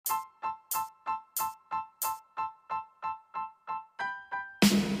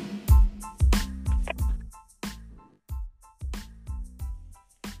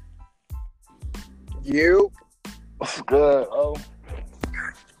You, What's good? Oh,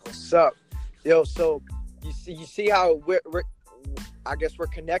 what's up? Yo, so you see how we're I guess we're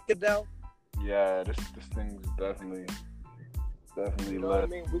connected now. yeah. This thing's definitely You know what I lit.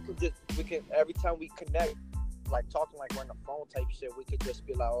 mean? We can every time we connect, like talking like we're on the phone type shit. We could just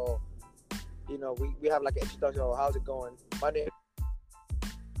be like, oh, we have like an introduction. Oh, how's it going? My name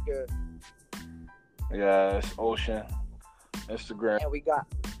is Yeah, it's Ocean, Instagram. and we got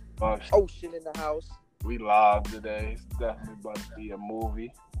Bucks. Ocean in the house. We live today. It's definitely about to be a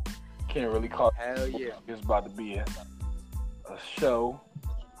movie. Can't really call it. Hell yeah. It's about to be a show.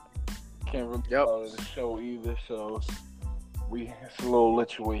 Can't really Yep. call it a show either. So it's a little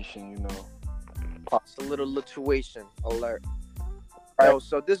lituation, you know. It's a little lituation alert. Yo,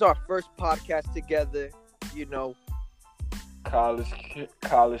 so this is our first podcast together. You know, College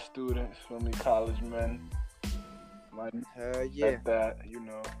students, college men. Like yeah. that,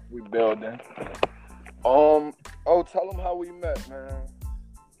 we building. Tell them how we met, man.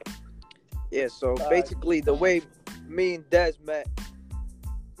 Yeah, so basically the way me and Des met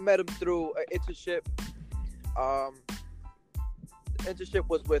him through an internship. The internship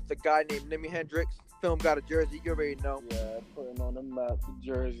was with a guy named Nimi Hendrix. Film got a Jersey, you already know. Yeah, putting on the map for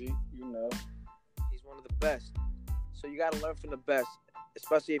Jersey, He's one of the best. So you gotta learn from the best,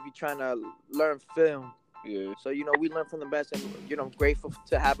 especially if you're trying to learn film. Yeah. So we learn from the best, and I'm grateful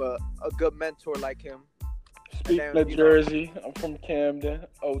to have a good mentor like him. Speaking of Jersey, I'm from Camden.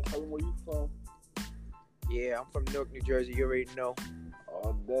 Oh, tell them where you from. Yeah, I'm from Newark, New Jersey. You already know.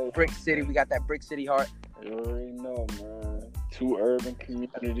 All day. Brick City, we got that Brick City heart. You already know, man. 2 urban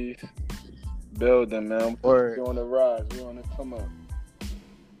communities. Building, man. Word. We on the rise. We on the come up.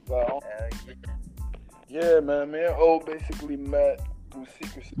 So, Yeah. yeah, man. Me and O basically met through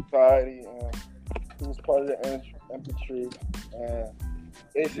secret society. He was part of the infantry. And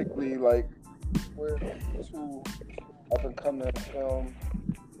basically, like, we're 2 up-and-coming film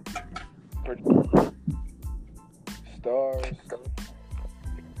stars.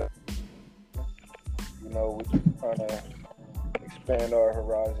 We're just trying to expand our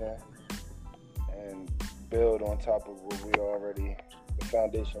horizon and build on top of the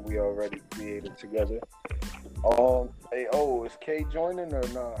foundation we already created together. Is Kay joining or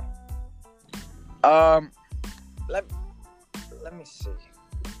not? Let me see.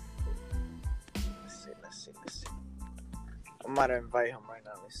 Let's see. I might invite him right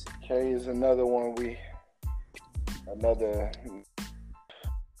now. Let's see. Kay is another one the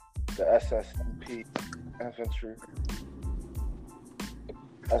SSMP infantry.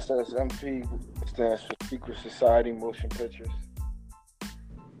 SSMP stands for Secret Society Motion Pictures.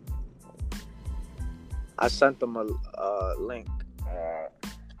 I sent them a link.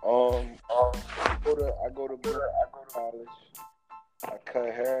 I go to college. I cut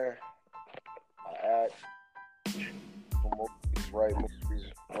hair. I act. Write movies,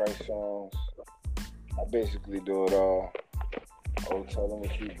 write songs. I basically do it all. Tell them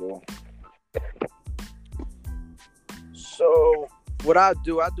what you do. So what I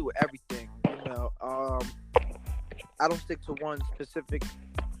do everything. I don't stick to one specific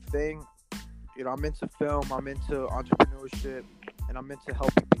thing. I'm into film, I'm into entrepreneurship, and I'm into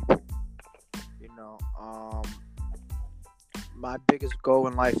helping people. My biggest goal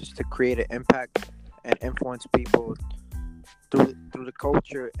in life is to create an impact and influence people through the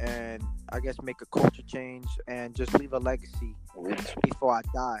culture, and I guess make a culture change and just leave a legacy before I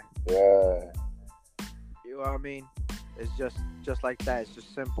die. Yeah. You know what I mean? It's just like that. It's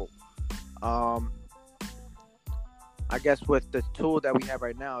just simple. I guess with the tool that we have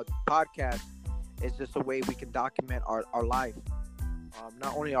right now, the podcast is just a way we can document our life.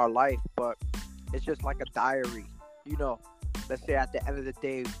 Not only our life, but it's just like a diary. Let's say at the end of the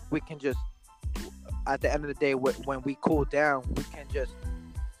day, when we cool down, we can just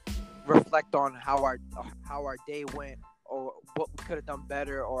reflect on how our day went, or what we could have done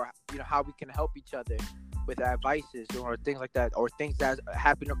better, or how we can help each other with advices or things like that, or things that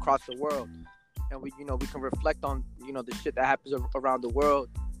happen across the world, and we can reflect on the shit that happens around the world,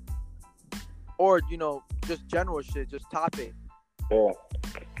 or just general shit, just topic. Yeah,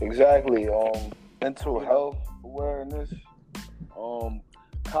 exactly. Mental health awareness,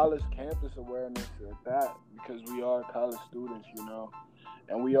 college campus awareness at that, because we are college students,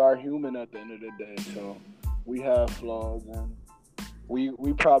 and we are human at the end of the day. So we have flaws, and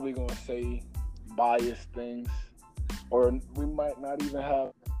we probably gonna say biased things, or we might not even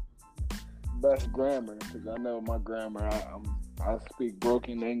have best grammar, because I know my grammar. I speak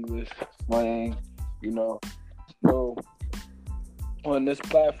broken English, slang, So on this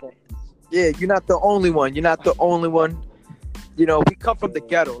platform. Yeah, you're not the only one. We come from the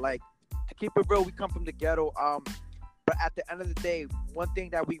ghetto. Like, keep it real. We come from the ghetto. But at the end of the day, one thing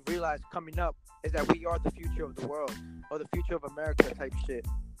that we realize coming up is that we are the future of the world or the future of America type shit.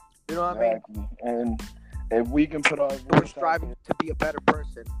 You know what Exactly. And if we can put our I mean? We're voice out striving there, to be a better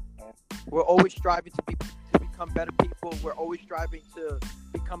person. We're always striving to become better people. We're always striving to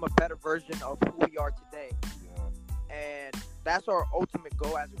become a better version of who we are today. yeah, And that's our ultimate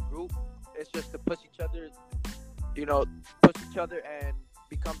goal as a group. It's just to push each other, push each other and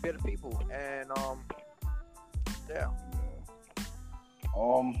become better people. And yeah.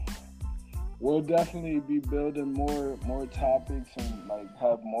 We'll definitely be building more topics and like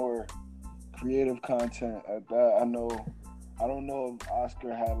have more creative content at that. I don't know if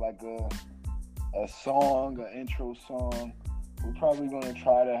Oscar had like a song, an intro song. We're probably gonna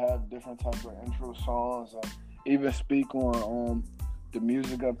try to have different type of intro songs and even speak on the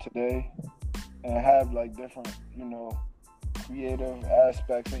music of today and have like different, creative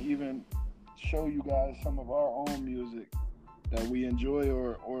aspects and even show you guys some of our own music that we enjoy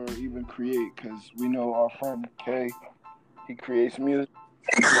or even create, because we know our friend Kay, he creates music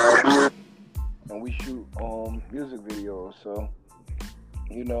and we shoot music videos. So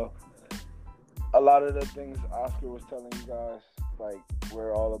a lot of the things Oscar was telling you guys, like,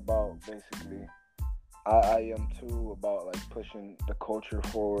 we're all about basically. I am too, about like pushing the culture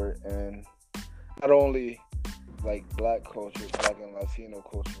forward, and not only like black culture, black and Latino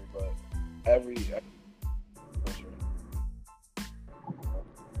culture, but every culture.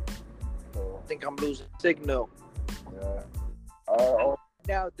 So, I think I'm losing signal. yeah.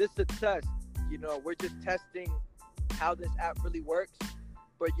 Now, this is a test. We're just testing how this app really works.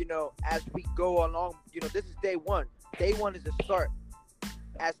 But, as we go along, this is day one. Day one is the start.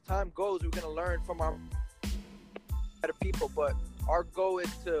 As time goes, we're going to learn from our better people. But our goal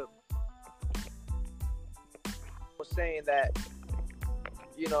is to, saying that,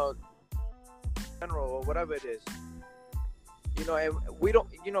 general or whatever it is, and we don't,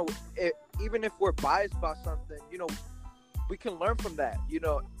 even if we're biased about something, we can learn from that.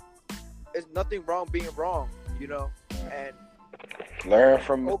 There's nothing wrong being wrong, and Learn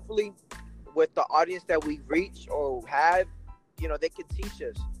from hopefully with the audience that we reach or have, they can teach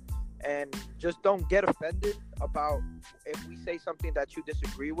us. And just don't get offended about if we say something that you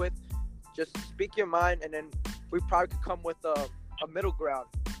disagree with. Just speak your mind, and then we probably could come with a middle ground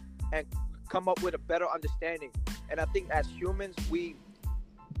and come up with a better understanding. And I think as humans, we're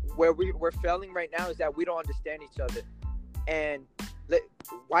failing right now is that we don't understand each other. And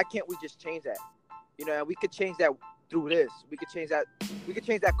why can't we just change that? And we could change that through this. We could change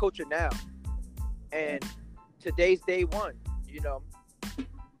that culture now. And today's day one,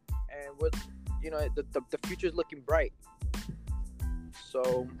 and with the future's looking bright.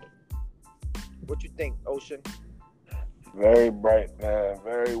 So what you think, Ocean? very bright, man,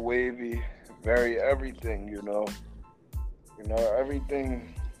 very wavy, very everything,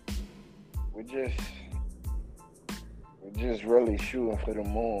 everything. We're just really shooting for the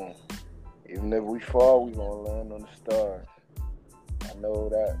moon. Even if we fall, we gonna land on the stars. I know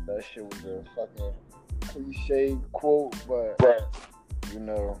that shit was a fucking cliche quote, but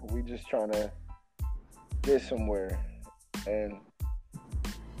we just trying to get somewhere, and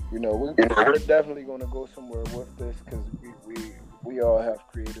we're definitely gonna go somewhere with this, because we all have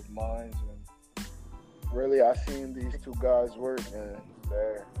creative minds, and really I seen these two guys work, and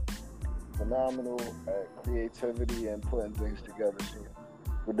they're phenomenal at creativity and putting things together. So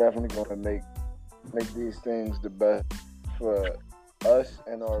we're definitely gonna make these things the best for us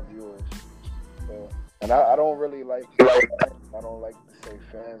and our viewers. So, and I don't really like to say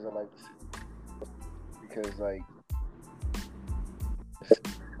fans. I like to say, because like,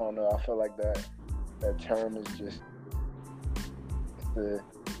 I don't know. I feel like that term is just the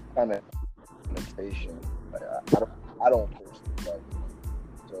kind of connotation. Like, I don't personally like it.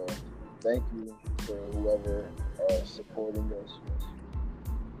 So thank you to whoever supporting us.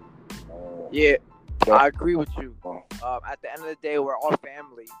 Yeah, I agree with you. At the end of the day, we're all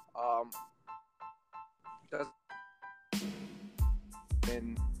family.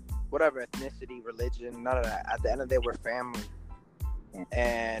 In whatever ethnicity, religion, none of that. At the end of the day, we're family.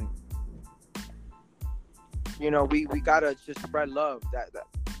 And we gotta just spread love. That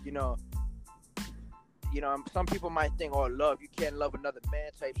some people might think, oh, love, you can't love another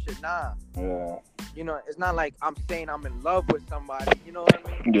man type shit. Nah. Yeah. It's not like I'm saying I'm in love with somebody. You know what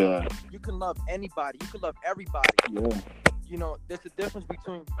I mean? Yeah. You can love anybody. You can love everybody. Yeah. There's a difference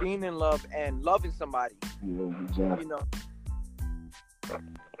between being in love and loving somebody. Yeah, exactly.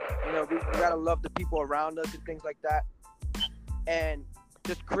 We gotta love the people around us and things like that, and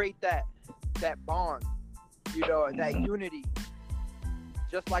just create that bond, and that unity.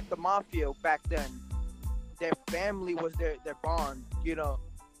 just like the mafia back then. Their family was their bond, you know.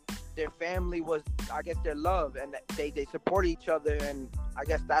 Their family was, I guess, their love, and they supported each other, and I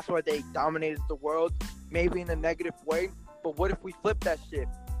guess that's why they dominated the world, maybe in a negative way. But what if we flip that shit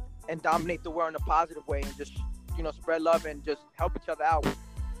and dominate the world in a positive way and just, you know, spread love and just help each other out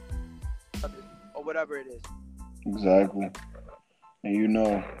or whatever it is. Exactly. And you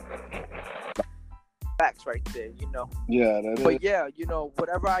know, Facts right there, you know. yeah, that is. But yeah, you know,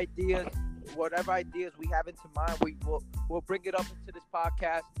 whatever ideas we have into mind, we'll bring it up into this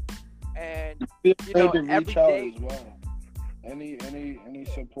podcast, and Be you know, afraid to every reach out day. as well. Any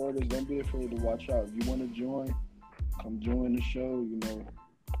supporters, don't be afraid to watch out. If you want to join, come join the show. You know,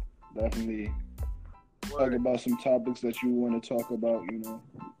 definitely talk Word, about some topics that you want to talk about. You know,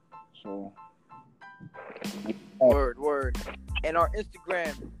 so word. And our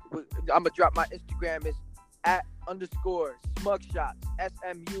Instagram, I'm gonna drop my Instagram is @_smugshots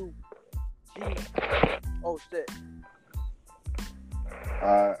SMUG. Oh shit.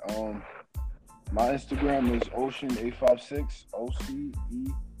 My Instagram is Ocean856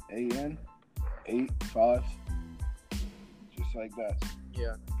 OCEAN 85, just like that.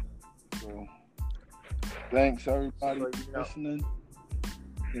 Yeah. So thanks everybody So, for you know. listening.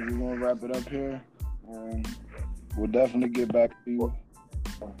 I think we're gonna wrap it up here, and we'll definitely get back to you.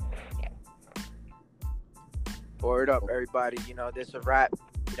 Word up, everybody. You know, this is a wrap.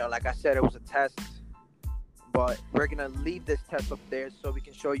 You know, like I said, it was a test, but we're gonna leave this test up there so we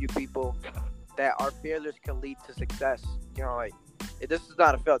can show you people that our failures can lead to success. You know, like this is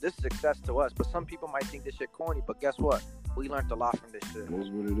not a fail. This is success to us. But some people might think this shit corny. But guess what? We learned a lot from this shit. That's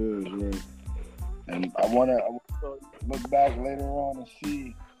what it is, right? And I wanna look back later on and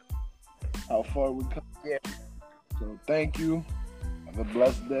see how far we come. Yeah. So thank you. Have a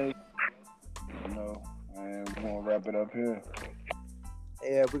blessed day. You know, and we're gonna wrap it up here.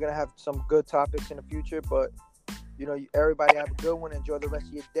 Yeah, we're gonna have some good topics in the future. But you know, everybody have a good one. Enjoy the rest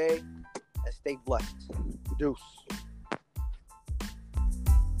of your day and stay blessed. Deuce.